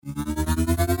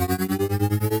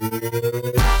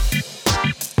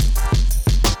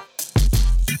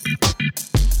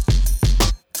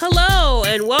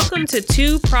Welcome to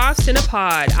Two Profs in a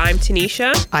Pod. I'm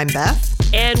Tanisha. I'm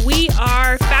Beth. And we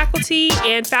are faculty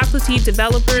and faculty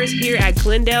developers here at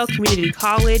Glendale Community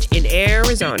College in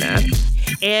Arizona.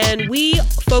 And we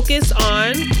focus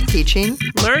on teaching,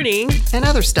 learning, and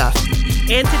other stuff.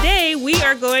 And today we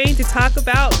are going to talk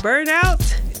about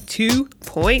Burnout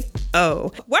 2.0.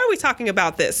 Why are we talking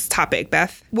about this topic,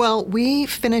 Beth? Well, we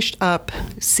finished up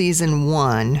season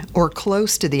 1, or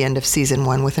close to the end of season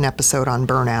 1, with an episode on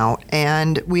burnout.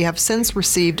 And we have since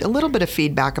received a little bit of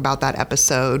feedback about that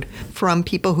episode from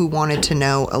people who wanted to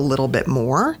know a little bit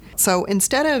more. So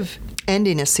instead of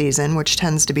ending a season, which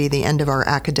tends to be the end of our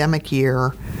academic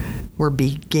year, we're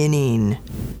beginning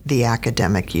the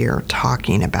academic year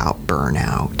talking about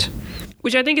burnout.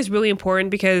 Which I think is really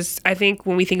important because I think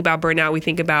when we think about burnout, we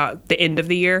think about the end of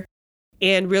the year.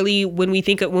 And really, when we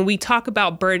talk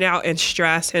about burnout and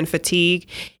stress and fatigue,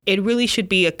 it really should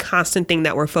be a constant thing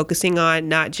that we're focusing on,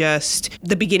 not just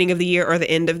the beginning of the year or the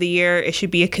end of the year. It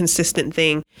should be a consistent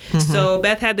thing. Mm-hmm. So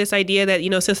Beth had this idea that,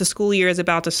 since the school year is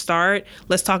about to start,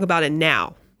 let's talk about it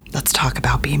now. Let's talk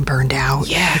about being burned out.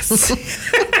 Yes.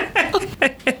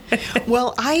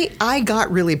 Well, I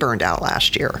got really burned out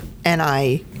last year. And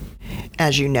I,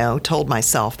 as you know, told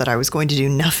myself that I was going to do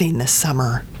nothing this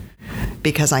summer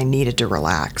because I needed to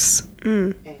relax.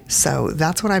 So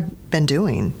that's what I've been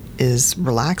doing, is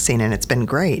relaxing, and it's been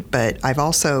great. But I've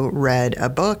also read a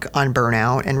book on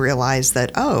burnout and realized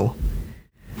that,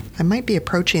 I might be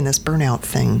approaching this burnout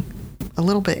thing a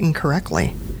little bit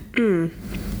incorrectly.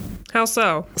 How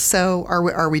so? So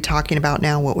are we talking about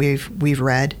now what we've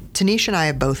read? Tanisha and I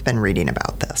have both been reading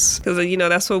about this. Because,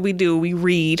 that's what we do. We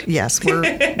read. Yes,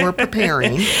 we're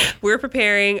preparing. We're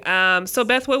preparing. So,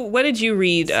 Beth, what did you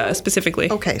read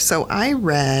specifically? Okay, so I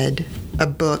read a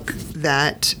book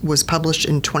that was published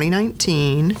in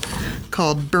 2019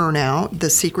 called Burnout: The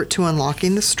Secret to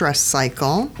Unlocking the Stress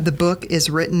Cycle. The book is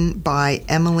written by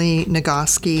Emily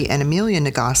Nagoski and Amelia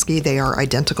Nagoski. They are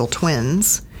identical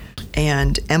twins.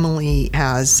 And Emily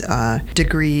has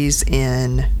degrees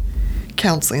in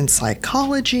counseling and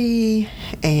psychology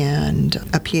and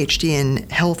a PhD in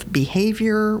health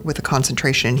behavior with a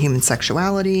concentration in human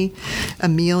sexuality.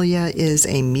 Amelia is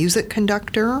a music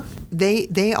conductor.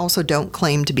 They also don't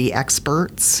claim to be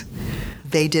experts.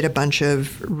 They did a bunch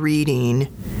of reading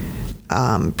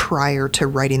prior to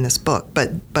writing this book,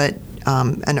 but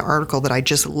an article that I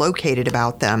just located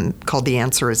about them called "The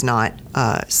Answer Is Not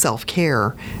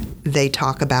Self-Care." They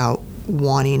talk about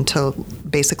wanting to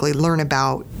basically learn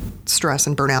about stress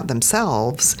and burnout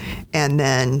themselves, and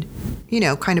then,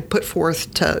 kind of put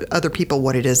forth to other people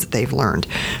what it is that they've learned.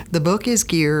 The book is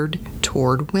geared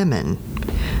toward women,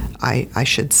 I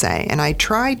should say. And I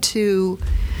tried to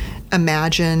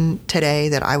imagine today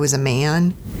that I was a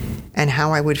man and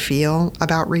how I would feel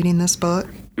about reading this book.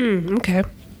 Okay.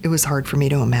 It was hard for me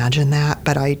to imagine that,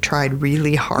 but I tried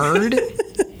really hard.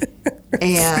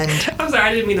 And I'm sorry,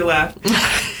 I didn't mean to laugh.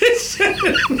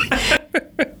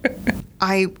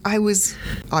 I was,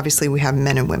 obviously we have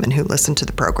men and women who listen to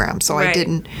the program, so right.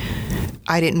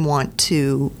 I didn't want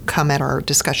to come at our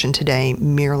discussion today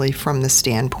merely from the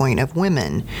standpoint of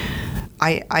women.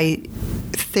 I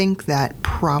think that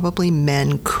probably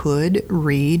men could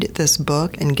read this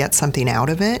book and get something out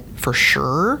of it, for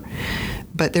sure,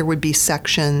 but there would be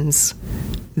sections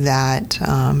that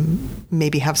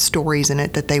maybe have stories in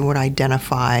it that they would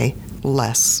identify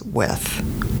less with.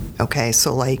 Okay,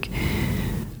 so I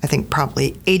think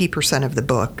probably 80% of the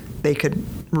book they could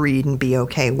read and be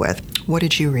okay with. What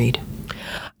did you read?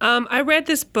 I read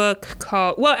this book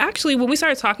called, actually, when we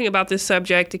started talking about this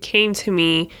subject, it came to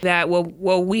me that,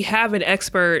 we have an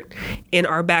expert in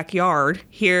our backyard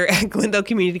here at Glendale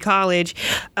Community College.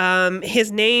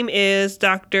 His name is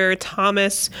Dr.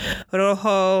 Thomas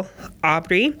Rojo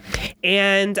Aubry.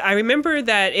 And I remember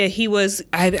that he was,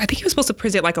 I think he was supposed to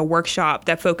present a workshop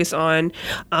that focused on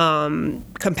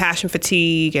compassion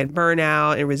fatigue and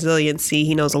burnout and resiliency.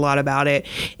 He knows a lot about it.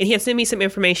 And he had sent me some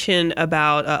information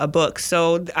about a book.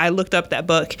 So I looked up that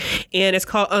book, and it's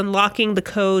called Unlocking the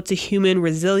Code to Human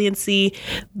Resiliency,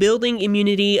 Building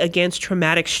Immunity Against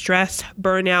Traumatic Stress,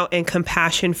 Burnout, and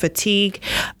Compassion Fatigue.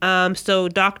 So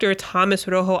Dr. Thomas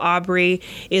Rojo Aubry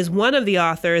is one of the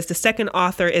authors. The second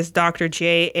author is Dr.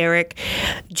 J. Eric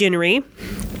Ginnery.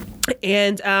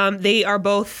 And they are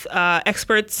both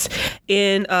experts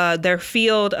in their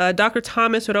field. Dr.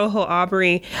 Thomas Rojo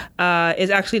Aubrey is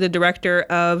actually the director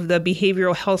of the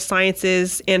Behavioral Health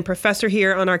Sciences and professor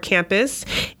here on our campus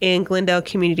in Glendale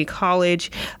Community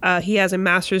College. He has a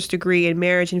master's degree in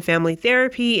marriage and family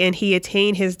therapy, and he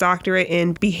attained his doctorate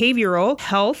in behavioral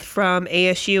health from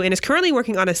ASU and is currently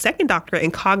working on a second doctorate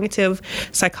in cognitive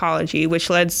psychology, which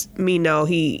lets me know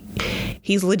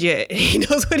he's legit. He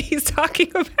knows what he's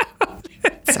talking about.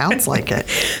 Sounds like it.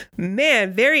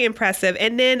 Man, very impressive.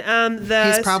 And then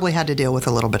he's probably had to deal with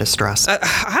a little bit of stress.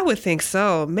 I would think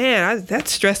so. Man, that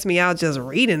stressed me out just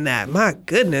reading that. My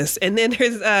goodness. And then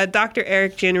there's Dr.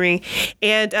 Eric Genry,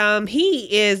 and he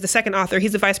is the second author.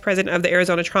 He's the vice president of the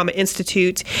Arizona Trauma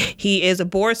Institute. He is a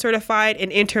board certified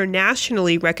and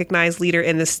internationally recognized leader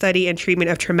in the study and treatment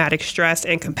of traumatic stress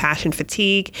and compassion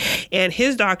fatigue. And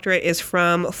his doctorate is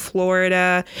from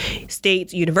Florida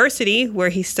State University, where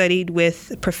he studied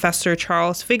with Professor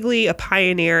Charles Figley, a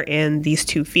pioneer in these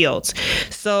two fields.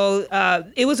 So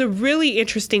it was a really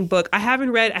interesting book. I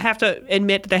have to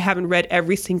admit that I haven't read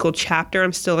every single chapter.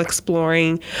 I'm still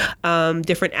exploring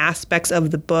different aspects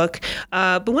of the book.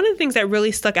 But one of the things that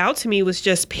really stuck out to me was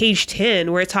just page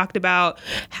 10, where it talked about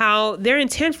how their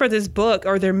intent for this book,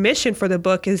 or their mission for the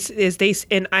book, is they,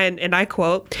 and I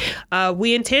quote,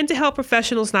 "We intend to help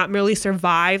professionals not merely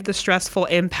survive the stressful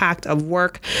impact of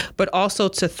work, but also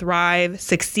to thrive,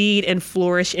 succeed, and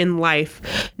flourish in life,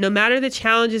 no matter the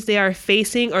challenges they are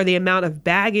facing or the amount of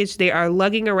baggage they are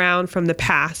lugging around from the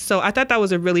past." So I thought that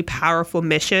was a really powerful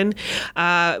mission,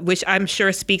 which I'm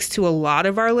sure speaks to a lot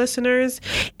of our listeners.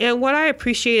 And what I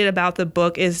appreciated about the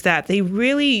book is that they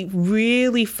really,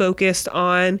 really focused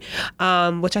on,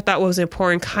 which I thought was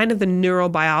important, kind of the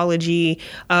neurobiology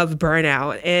of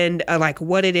burnout and like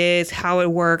what it is, how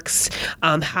it works,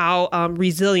 how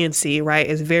resiliency, right,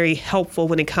 is very helpful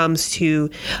when it comes to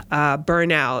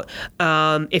burnout.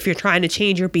 If you're trying to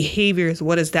change your behaviors,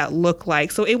 what does that look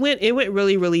like? So it went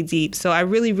really, really deep. So I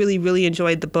really, really, really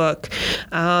enjoyed the book.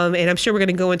 And I'm sure we're going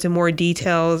to go into more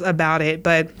details about it.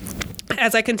 But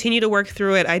as I continue to work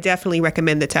through it, I definitely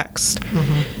recommend the text.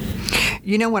 Mm-hmm.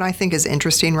 You know what I think is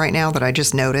interesting right now that I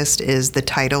just noticed is the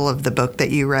title of the book that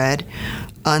you read,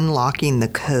 Unlocking the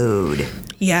Code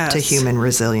to Human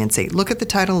Resiliency. Look at the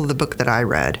title of the book that I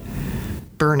read,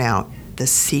 Burnout: The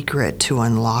Secret to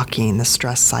Unlocking the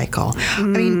Stress Cycle. I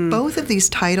mean, both of these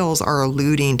titles are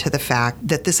alluding to the fact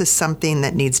that this is something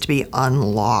that needs to be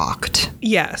unlocked.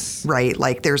 Yes. Right?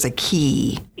 Like there's a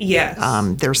key. Yes.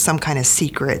 There's some kind of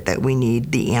secret that we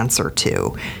need the answer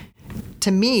to. To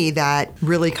me, that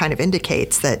really kind of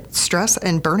indicates that stress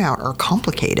and burnout are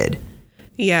complicated.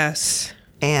 Yes.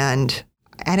 And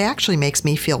it actually makes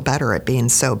me feel better at being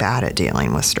so bad at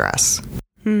dealing with stress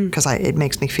because it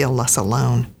makes me feel less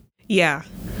alone. Yeah.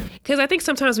 Because I think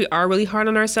sometimes we are really hard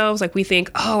on ourselves. Like we think,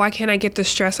 oh, why can't I get the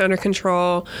stress under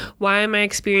control? Why am I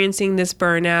experiencing this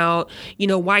burnout?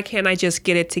 Why can't I just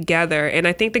get it together? And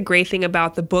I think the great thing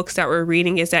about the books that we're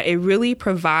reading is that it really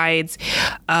provides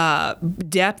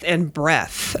depth and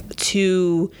breadth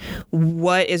to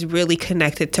what is really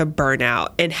connected to burnout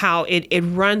and how it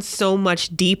runs so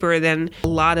much deeper than a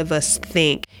lot of us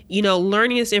think.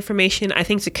 Learning this information, I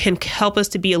think, can help us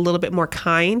to be a little bit more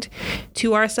kind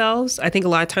to ourselves. I think a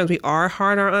lot of times we are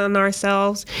hard on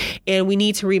ourselves, and we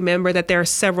need to remember that there are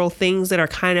several things that are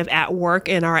kind of at work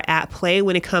and are at play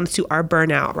when it comes to our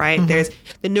burnout, right? Mm-hmm. There's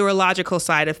the neurological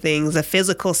side of things, the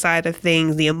physical side of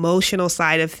things, the emotional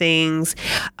side of things.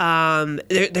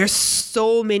 There's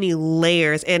so many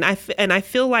layers, and I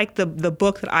feel like the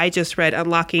book that I just read,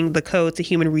 Unlocking the Code to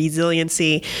Human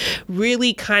Resiliency,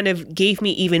 really kind of gave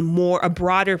me even more a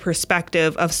broader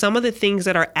perspective of some of the things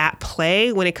that are at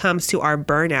play when it comes to our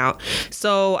burnout.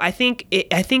 So I think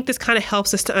this kind of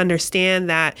helps us to understand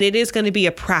that it is going to be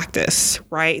a practice,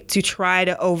 right, to try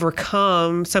to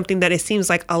overcome something that it seems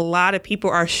like a lot of people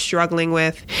are struggling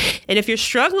with. And if you're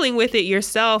struggling with it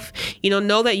yourself,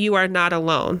 know that you are not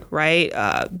alone, right?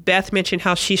 Beth mentioned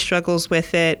how she struggles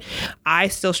with it. I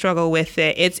still struggle with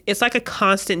it. It's like a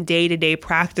constant day-to-day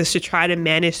practice to try to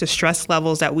manage the stress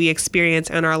levels that we experience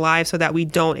in our lives so that we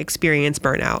don't experience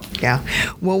burnout. Yeah.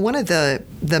 Well, one of the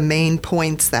main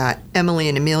points that Emily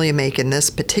and Amelia make in this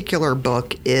particular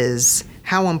book is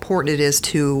how important it is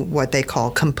to what they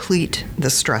call complete the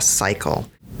stress cycle.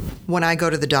 When I go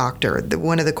to the doctor,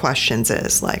 one of the questions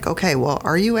is like, okay, well,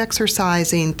 are you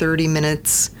exercising 30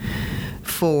 minutes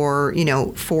for,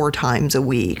 4 times a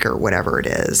week or whatever it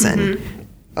is? Mm-hmm. And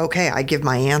okay, I give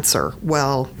my answer.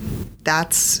 Well,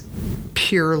 that's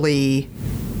purely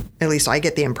At least I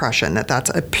get the impression that that's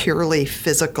a purely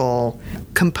physical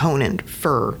component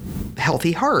for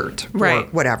healthy heart or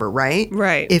whatever, right?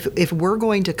 Right. If we're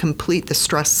going to complete the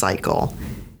stress cycle,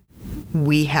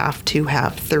 we have to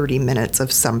have 30 minutes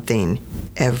of something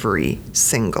every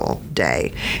single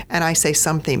day. And I say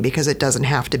something because it doesn't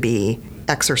have to be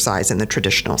exercise in the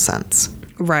traditional sense.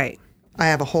 Right. I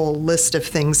have a whole list of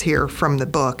things here from the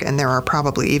book, and there are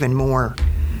probably even more.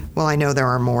 Well, I know there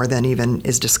are more than even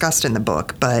is discussed in the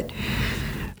book, but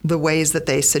the ways that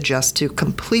they suggest to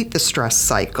complete the stress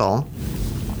cycle.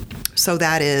 So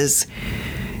that is,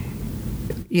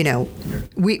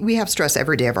 we have stress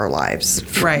every day of our lives.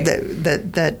 Right.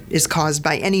 That is caused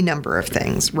by any number of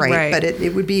things, right? But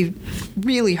it would be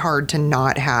really hard to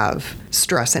not have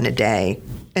stress in a day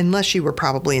unless you were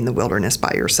probably in the wilderness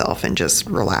by yourself and just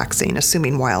relaxing,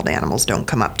 assuming wild animals don't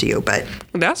come up to you. But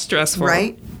that's stressful.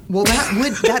 Right? Well, but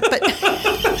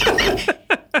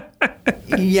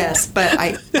yes, but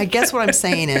I guess what I'm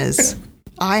saying is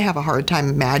I have a hard time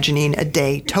imagining a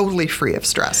day totally free of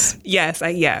stress. Yes,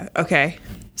 okay.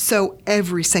 So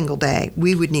every single day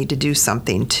we would need to do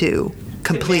something to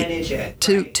complete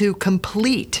to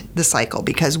complete the cycle,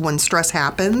 because when stress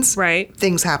happens,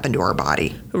 things happen to our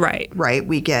body. Right.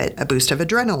 We get a boost of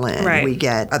adrenaline. Right. We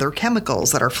get other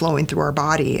chemicals that are flowing through our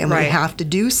body, and we have to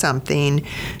do something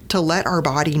to let our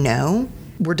body know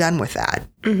we're done with that.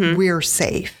 Mm-hmm. We're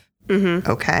safe. Mm-hmm.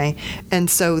 Okay. And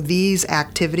so these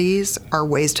activities are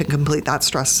ways to complete that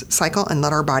stress cycle and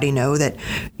let our body know that,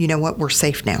 you know what, we're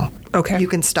safe now. Okay. You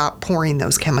can stop pouring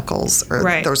those chemicals or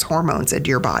those hormones into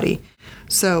your body.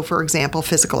 So, for example,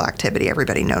 physical activity,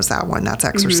 everybody knows that one. That's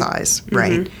exercise, mm-hmm.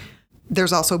 right? Mm-hmm.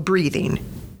 There's also breathing.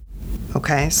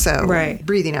 Okay, so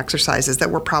breathing exercises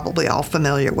that we're probably all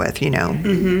familiar with,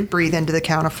 mm-hmm. breathe into the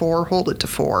count of 4, hold it to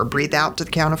 4, breathe out to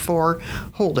the count of 4,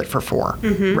 hold it for 4,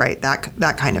 mm-hmm. right?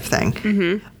 That kind of thing.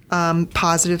 Mm-hmm.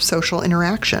 Positive social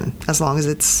interaction, as long as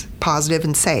it's positive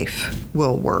and safe,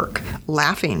 will work.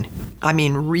 Laughing,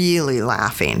 really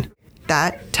laughing.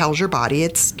 That tells your body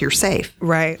you're safe.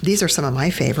 Right. These are some of my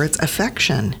favorites.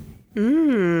 Affection.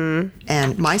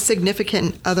 And my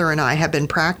significant other and I have been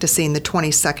practicing the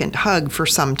 20-second hug for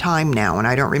some time now, and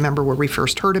I don't remember where we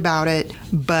first heard about it,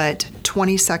 but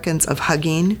 20 seconds of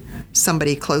hugging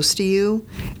somebody close to you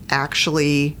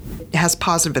actually has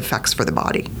positive effects for the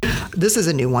body. This is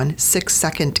a new one,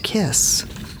 6-second kiss.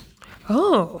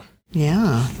 Oh.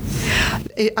 Yeah.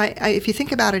 If you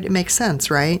think about it, it makes sense,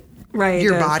 right? Right.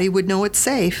 Your body would know it's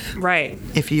safe. Right.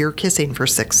 If you're kissing for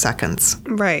 6 seconds.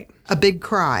 Right. A big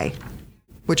cry,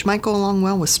 which might go along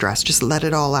well with stress. Just let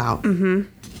it all out.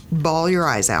 Mm-hmm. Bawl your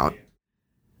eyes out.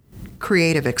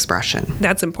 Creative expression.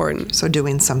 That's important. So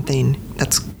doing something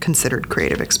that's considered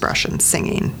creative expression.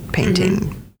 Singing, painting.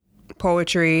 Mm-hmm.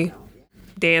 Poetry,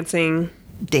 dancing.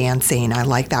 Dancing. I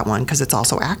like that one because it's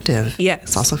also active. Yes.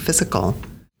 It's also physical.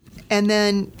 And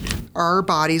then our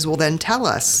bodies will then tell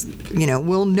us,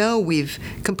 we'll know we've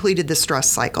completed the stress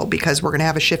cycle because we're going to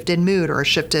have a shift in mood or a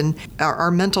shift in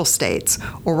our mental states,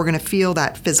 or we're going to feel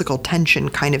that physical tension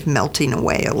kind of melting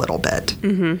away a little bit.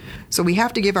 Mm-hmm. So we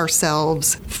have to give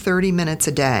ourselves 30 minutes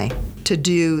a day to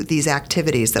do these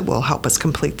activities that will help us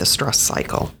complete the stress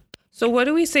cycle. So what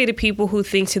do we say to people who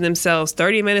think to themselves,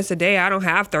 30 minutes a day? I don't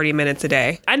have 30 minutes a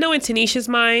day. I know in Tanisha's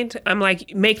mind, I'm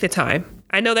like, make the time.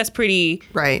 I know that's pretty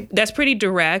That's pretty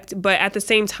direct, but at the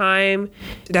same time,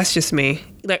 that's just me.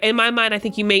 Like in my mind, I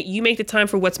think you make the time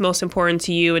for what's most important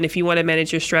to you, and if you want to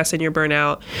manage your stress and your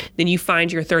burnout, then you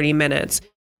find your 30 minutes.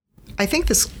 I think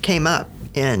this came up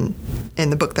in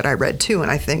the book that I read too,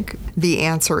 and I think the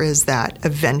answer is that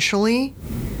eventually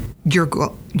you're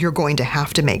going to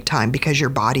have to make time because your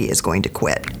body is going to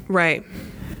quit. Right.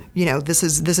 This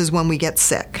is when we get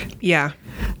sick. Yeah.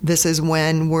 This is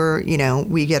when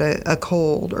we get a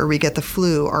cold or we get the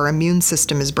flu. Our immune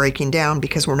system is breaking down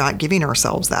because we're not giving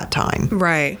ourselves that time.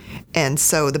 Right. And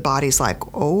so the body's like,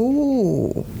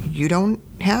 oh, you don't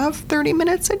have 30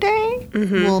 minutes a day?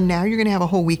 Mm-hmm. Well, now you're going to have a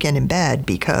whole weekend in bed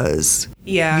because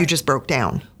you just broke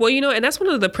down. Well, and that's one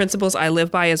of the principles I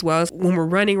live by as well. Is when we're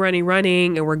running,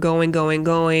 and we're going,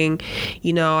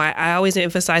 I always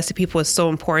emphasize to people it's so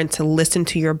important to listen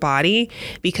to your body,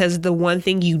 because the one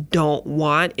thing you don't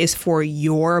want is for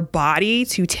your body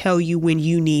to tell you when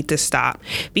you need to stop.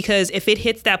 Because if it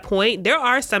hits that point, there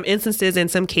are some instances in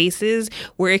some cases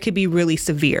where it could be really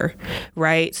severe,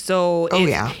 right? So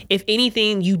if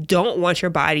anything, you don't want your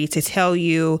body to tell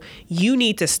you you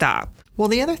need to stop. Well,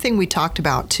 the other thing we talked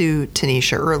about too,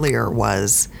 Tanisha, earlier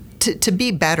was to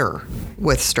be better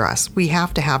with stress, we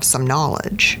have to have some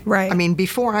knowledge. Right. I mean,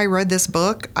 before I read this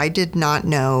book, I did not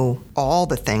know all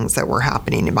the things that were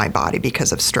happening in my body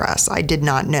because of stress. I did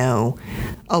not know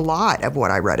a lot of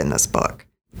what I read in this book.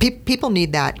 People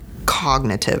need that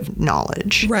cognitive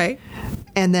knowledge. Right.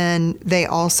 And then they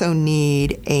also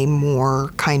need a more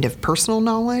kind of personal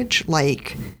knowledge,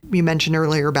 like you mentioned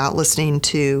earlier about listening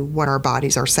to what our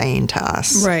bodies are saying to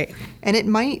us. Right. And it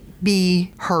might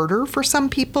be harder for some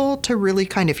people to really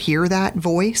kind of hear that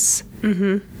voice,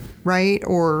 right?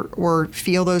 Or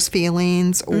feel those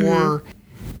feelings, or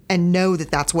and know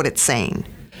that that's what it's saying,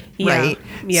 right?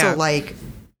 Yeah. So like,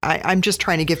 I'm just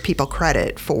trying to give people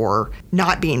credit for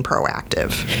not being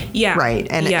proactive. Yeah. Right.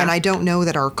 And I don't know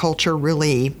that our culture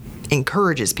really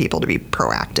encourages people to be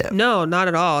proactive. No, not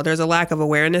at all. There's a lack of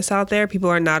awareness out there. People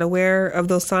are not aware of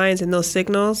those signs and those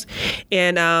signals.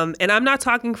 And I'm not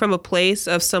talking from a place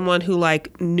of someone who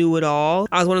like knew it all.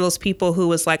 I was one of those people who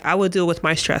was like, I will deal with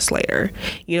my stress later.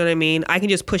 You know what I mean? I can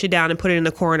just push it down and put it in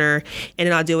the corner and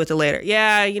then I'll deal with it later.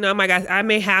 Yeah, you know, my God, I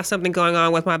may have something going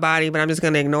on with my body, but I'm just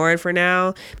going to ignore it for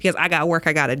now because I got work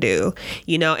I got to do,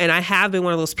 you know, and I have been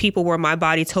one of those people where my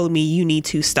body told me you need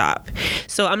to stop.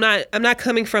 So I'm not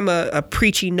coming from a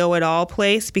preachy know-it-all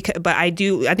place, but I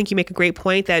think you make a great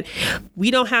point that we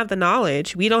don't have the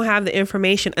knowledge, we don't have the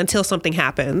information until something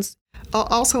happens.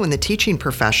 Also in the teaching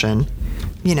profession,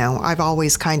 you know, I've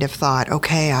always kind of thought,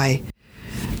 okay,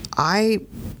 I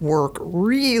work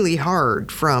really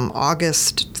hard from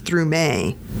August through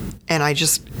May, and I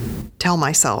just tell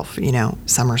myself, you know,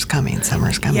 summer's coming,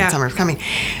 summer's coming,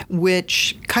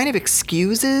 which kind of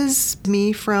excuses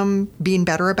me from being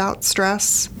better about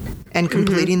stress and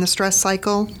completing the stress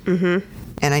cycle. Mm-hmm.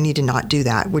 And I need to not do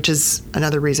that, which is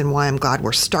another reason why I'm glad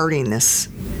we're starting this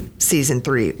season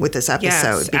 3 with this episode.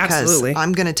 Yes, because absolutely.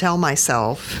 I'm going to tell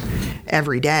myself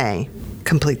every day,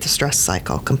 complete the stress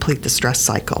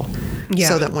cycle. Yeah.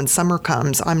 So that when summer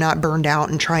comes, I'm not burned out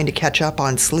and trying to catch up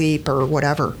on sleep or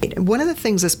whatever. One of the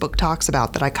things this book talks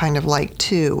about that I kind of like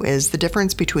too is the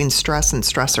difference between stress and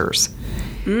stressors.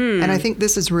 And I think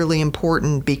this is really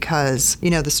important because, you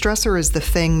know, the stressor is the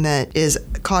thing that is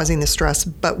causing the stress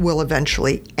but will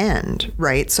eventually end,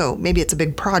 right? So maybe it's a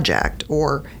big project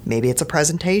or maybe it's a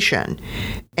presentation.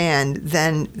 And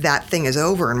then that thing is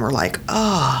over and we're like,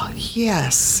 oh,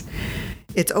 yes,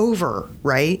 it's over,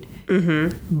 right?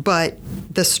 Mm-hmm. But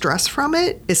the stress from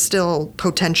it is still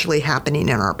potentially happening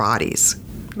in our bodies.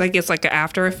 Like it's like an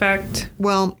after effect?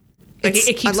 Well, like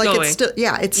it keeps going.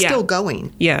 It's still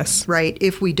going. Yes. Right?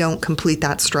 If we don't complete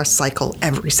that stress cycle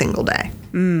every single day.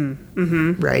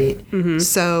 Mm-hmm. Right? Mm-hmm.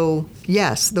 So,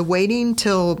 yes, the waiting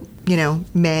till, you know,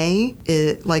 May,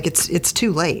 it's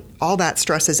too late. All that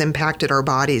stress has impacted our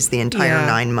bodies the entire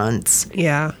 9 months.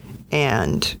 Yeah.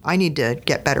 And I need to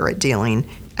get better at dealing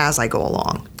as I go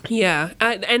along. Yeah.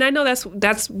 And I know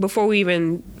that's before we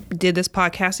even did this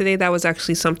podcast today, that was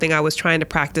actually something I was trying to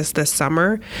practice this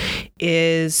summer,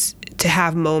 is to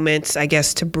have moments, I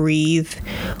guess, to breathe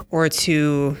or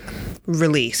to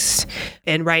release.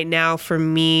 And right now for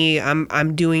me,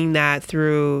 I'm doing that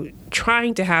through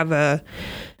trying to have a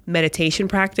meditation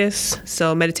practice.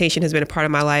 So meditation has been a part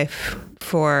of my life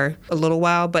for a little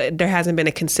while, but there hasn't been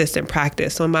a consistent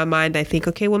practice. So in my mind, I think,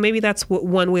 okay, well, maybe that's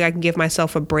one way I can give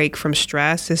myself a break from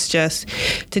stress, is just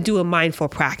to do a mindful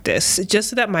practice, just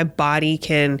so that my body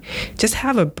can just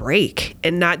have a break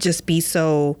and not just be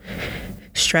so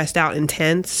stressed out,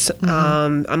 intense.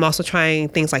 Mm-hmm. I'm also trying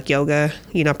things like yoga,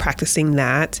 you know, practicing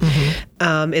that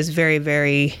is very,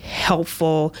 very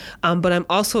helpful. But I'm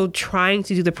also trying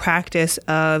to do the practice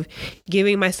of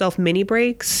giving myself mini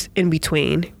breaks in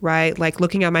between, right? Like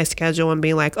looking at my schedule and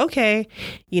being like, okay,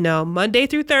 you know, Monday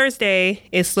through Thursday,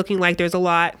 it's looking like there's a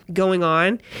lot going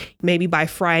on. Maybe by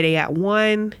Friday at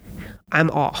 1,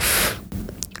 I'm off,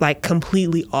 like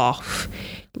completely off.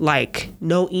 Like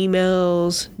no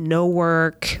emails, no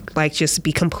work, like just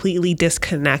be completely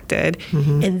disconnected.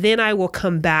 Mm-hmm. And then I will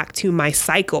come back to my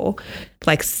cycle,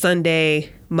 like Sunday,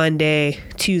 Monday,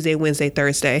 Tuesday, Wednesday,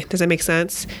 Thursday. Does that make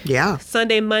sense? Yeah.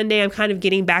 Sunday, Monday, I'm kind of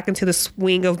getting back into the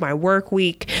swing of my work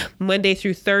week. Monday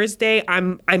through Thursday,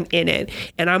 I'm in it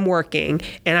and I'm working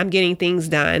and I'm getting things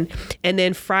done. And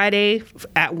then Friday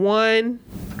at 1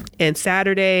 and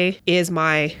Saturday is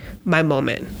my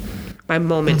moment. My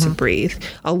moment to breathe,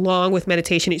 along with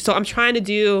meditation. So I'm trying to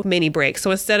do mini breaks. So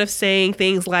instead of saying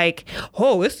things like,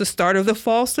 oh, it's the start of the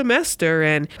fall semester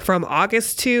and from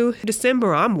August to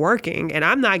December, I'm working and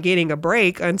I'm not getting a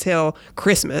break until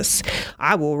Christmas.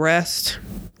 I will rest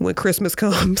when Christmas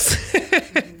comes.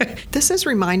 This is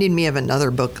reminding me of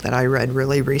another book that I read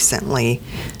really recently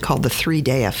called The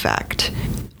 3-Day Effect,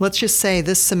 let's just say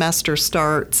this semester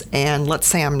starts, and let's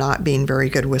say I'm not being very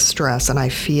good with stress and I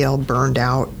feel burned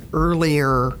out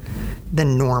earlier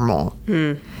than normal.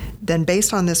 Then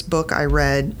based on this book I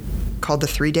read called The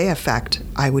 3-Day Effect,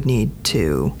 I would need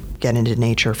to get into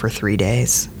nature for 3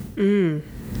 days.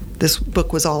 This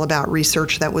book was all about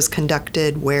research that was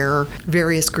conducted where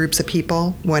various groups of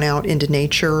people went out into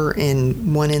nature.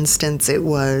 In one instance, it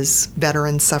was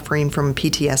veterans suffering from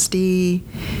PTSD.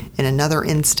 In another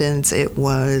instance, it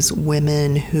was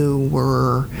women who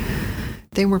were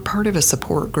part of a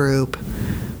support group,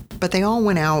 but they all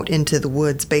went out into the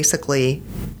woods basically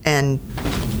and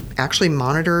actually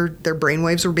monitored, their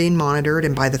brainwaves were being monitored,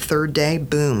 and by the 3rd day,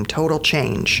 boom, total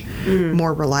change.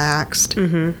 More relaxed,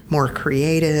 more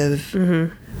creative,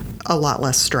 a lot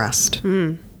less stressed.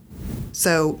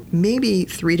 So maybe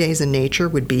 3 days in nature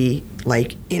would be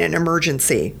like in an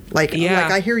emergency. Like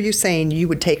I hear you saying you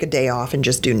would take a day off and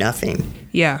just do nothing.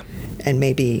 Yeah. And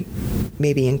maybe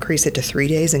increase it to 3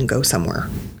 days and go somewhere.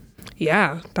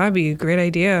 Yeah, that'd be a great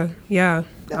idea. Yeah.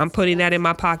 I'm putting that in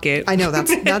my pocket. I know,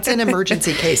 that's in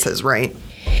emergency cases, right?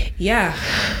 Yeah.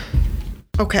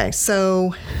 Okay,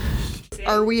 so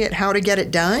are we at how to get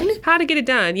it done? How to get it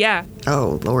done, yeah.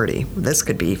 Oh, Lordy, this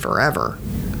could be forever.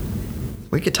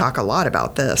 We could talk a lot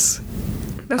about this.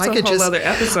 That's a whole other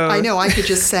episode. I know, I could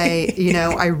just say,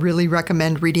 I really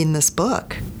recommend reading this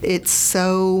book. It's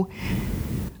so...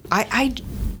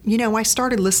 I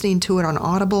started listening to it on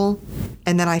Audible,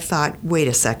 and then I thought, wait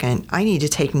a second, I need to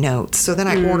take notes. So then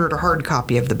I ordered a hard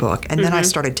copy of the book, and then I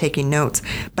started taking notes.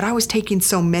 But I was taking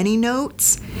so many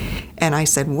notes, and I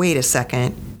said, wait a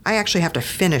second, I actually have to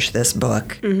finish this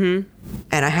book. And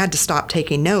I had to stop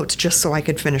taking notes just so I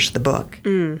could finish the book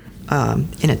in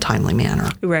a timely manner.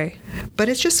 Right. But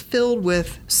it's just filled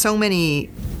with so many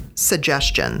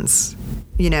suggestions,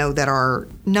 that are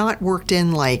not worked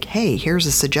in like, hey, here's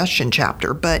a suggestion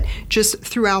chapter, but just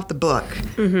throughout the book,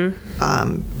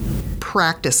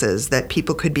 practices that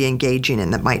people could be engaging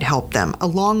in that might help them,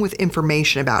 along with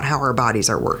information about how our bodies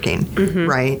are working,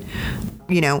 right?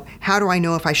 How do I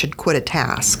know if I should quit a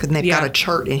task? And they've got a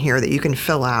chart in here that you can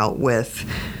fill out with,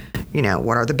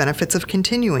 what are the benefits of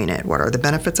continuing it? What are the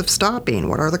benefits of stopping?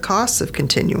 What are the costs of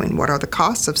continuing? What are the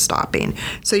costs of stopping?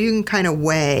 So you can kind of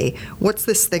weigh, what's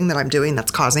this thing that I'm doing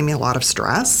that's causing me a lot of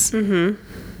stress?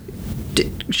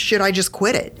 Should I just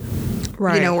quit it?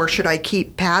 Right. Or should I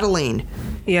keep paddling?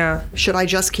 Yeah. Should I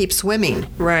just keep swimming?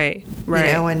 Right.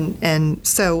 And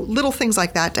so little things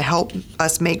like that to help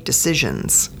us make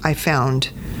decisions I found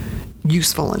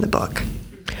useful in the book.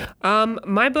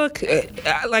 My book,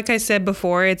 like I said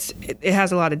before, it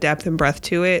has a lot of depth and breadth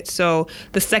to it. So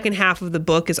the second half of the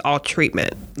book is all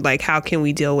treatment. Like, how can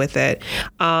we deal with it?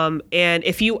 And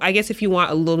if you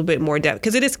want a little bit more depth,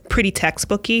 because it is pretty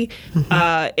textbooky.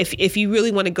 If you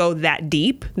really want to go that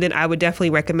deep, then I would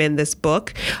definitely recommend this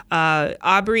book.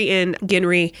 Aubrey and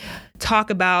Genry talk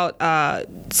about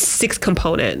 6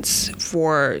 components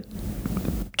for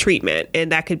treatment,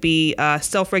 and that could be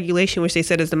self-regulation, which they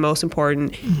said is the most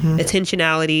important,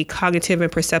 intentionality, cognitive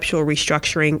and perceptual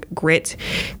restructuring, grit,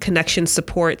 connection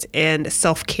support, and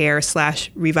self-care /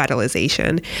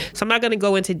 revitalization. So I'm not going to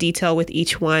go into detail with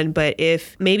each one, but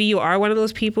if maybe you are one of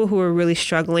those people who are really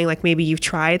struggling, like maybe you've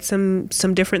tried some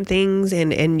different things and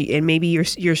maybe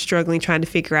you're struggling trying to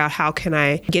figure out how can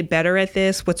I get better at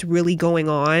this, what's really going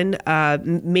on,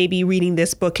 maybe reading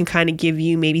this book can kind of give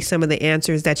you maybe some of the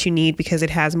answers that you need, because it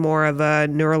has more of a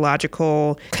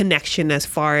neurological connection as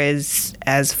far as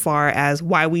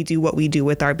why we do what we do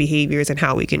with our behaviors and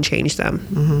how we can change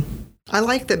them. I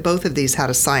like that both of these had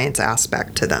a science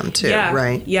aspect to them too,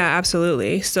 right? Yeah,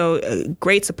 absolutely. So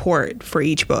great support for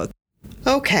each book.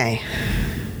 Okay.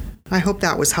 I hope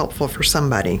that was helpful for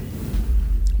somebody.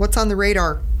 What's on the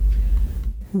radar?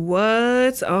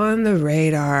 What's on the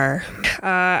radar?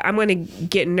 I'm going to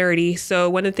get nerdy. So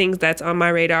one of the things that's on my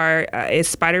radar is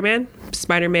Spider-Man.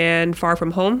 Spider-Man Far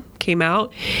From Home came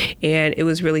out, and it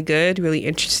was really good, really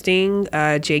interesting.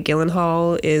 Jake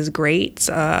Gyllenhaal is great.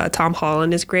 Tom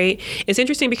Holland is great. It's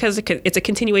interesting because it's a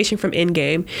continuation from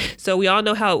Endgame. So we all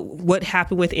know what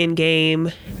happened with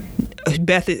Endgame.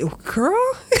 Beth,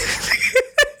 girl?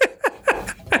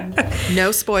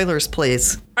 No spoilers,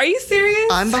 please. Are you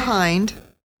serious? I'm behind.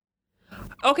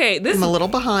 Okay, I'm a little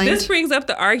behind. This brings up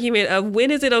the argument of when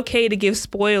is it okay to give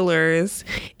spoilers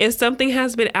if something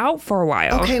has been out for a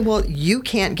while? Okay, well, you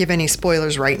can't give any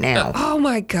spoilers right now. Oh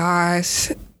my gosh.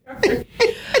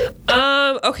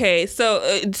 Okay,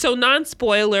 so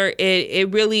non-spoiler, it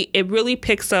really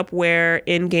picks up where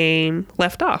Endgame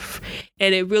left off,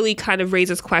 and it really kind of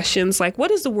raises questions like, what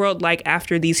is the world like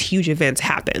after these huge events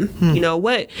happen?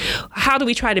 How do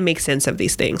we try to make sense of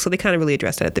these things? So they kind of really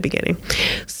address that at the beginning.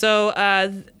 So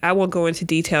I won't go into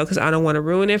detail because I don't want to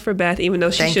ruin it for Beth, even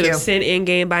though she should have seen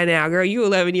Endgame by now. Girl, you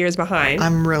 11 years behind.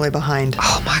 I'm really behind.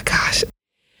 Oh my gosh.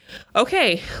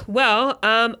 Okay, well,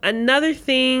 another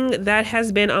thing that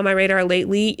has been on my radar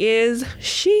lately is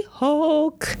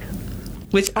She-Hulk.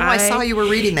 I saw you were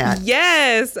reading that.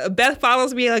 Yes. Beth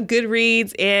follows me on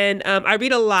Goodreads, and I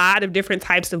read a lot of different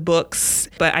types of books,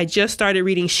 but I just started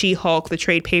reading She-Hulk, the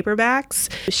trade paperbacks.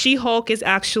 She-Hulk is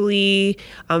actually,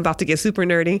 I'm about to get super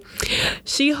nerdy.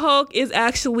 She-Hulk is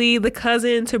actually the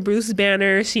cousin to Bruce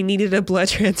Banner. She needed a blood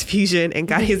transfusion and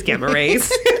got his gamma rays.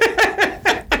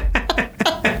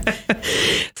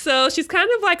 So she's kind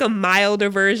of like a milder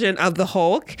version of the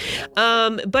Hulk.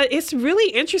 But it's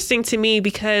really interesting to me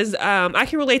because I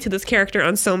can relate to this character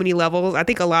on so many levels. I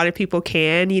think a lot of people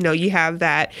can. You have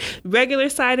that regular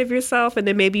side of yourself, and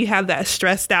then maybe you have that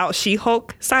stressed out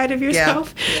She-Hulk side of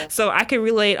yourself. Yeah. So I can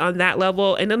relate on that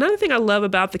level. And another thing I love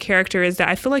about the character is that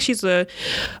I feel like she's a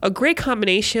great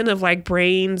combination of like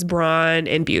brains, brawn,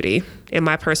 and beauty. In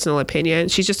my personal opinion,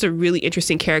 she's just a really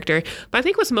interesting character. But I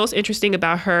think what's most interesting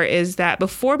about her is that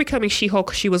before becoming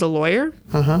She-Hulk, she was a lawyer.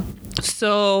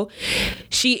 So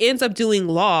she ends up doing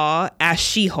law as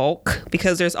She-Hulk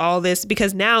because there's all this,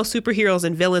 because now superheroes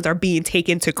and villains are being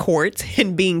taken to court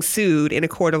and being sued in a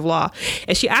court of law.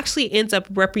 And she actually ends up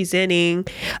representing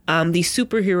these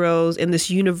superheroes in this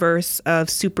universe of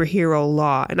superhero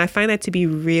law. And I find that to be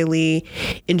really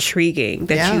intriguing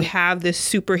that you have this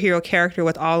superhero character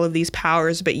with all of these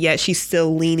powers, but yet she's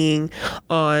still leaning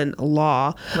on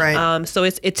law. Right. So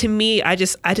it's to me, I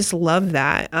just love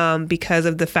that because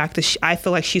of the fact that I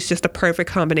feel like she's just a perfect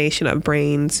combination of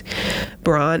brains,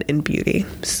 brawn, and beauty.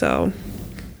 So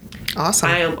awesome.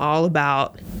 I am all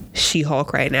about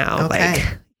She-Hulk right now. Okay.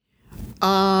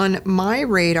 On my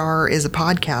radar is a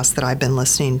podcast that I've been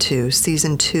listening to,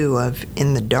 season 2 of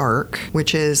In the Dark,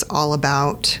 which is all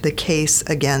about the case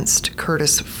against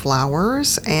Curtis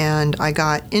Flowers. And I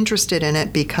got interested in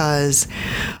it because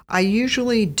I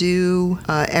usually do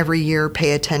every year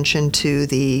pay attention to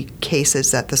the cases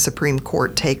that the Supreme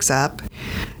Court takes up.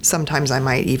 Sometimes I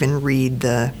might even read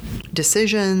the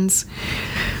decisions.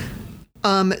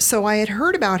 So I had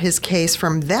heard about his case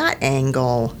from that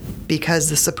angle because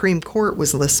the Supreme Court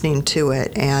was listening to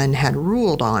it and had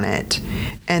ruled on it.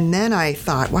 And then I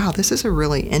thought, wow, this is a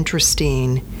really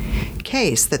interesting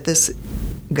case that this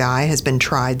guy has been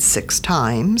tried 6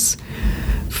 times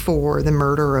for the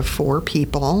murder of 4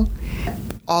 people.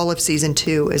 All of season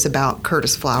 2 is about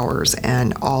Curtis Flowers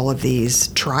and all of these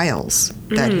trials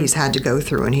that he's had to go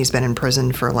through. And he's been in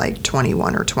prison for like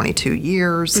 21 or 22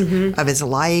 years of his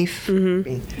life.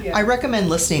 Yeah. I recommend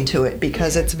listening to it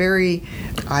because it's very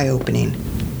eye-opening.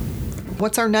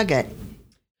 What's our nugget?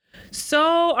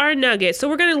 So our nugget. So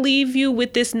we're going to leave you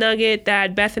with this nugget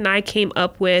that Beth and I came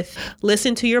up with.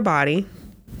 Listen to your body.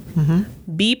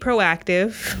 Be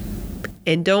proactive.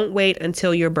 And don't wait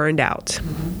until you're burned out.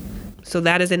 So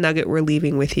that is a nugget we're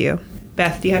leaving with you.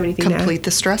 Beth, do you have anything to add? Complete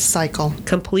the stress cycle.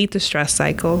 Complete the stress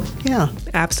cycle. Yeah.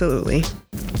 Absolutely.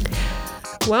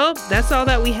 Well, that's all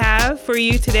that we have for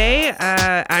you today.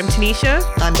 I'm Tanisha.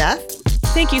 I'm Beth.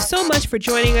 Thank you so much for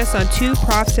joining us on 2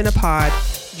 Profs in a Pod.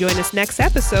 Join us next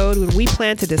episode when we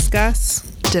plan to discuss...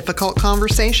 Difficult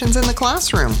conversations in the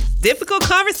classroom. Difficult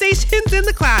conversations in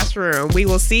the classroom. We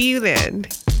will see you then.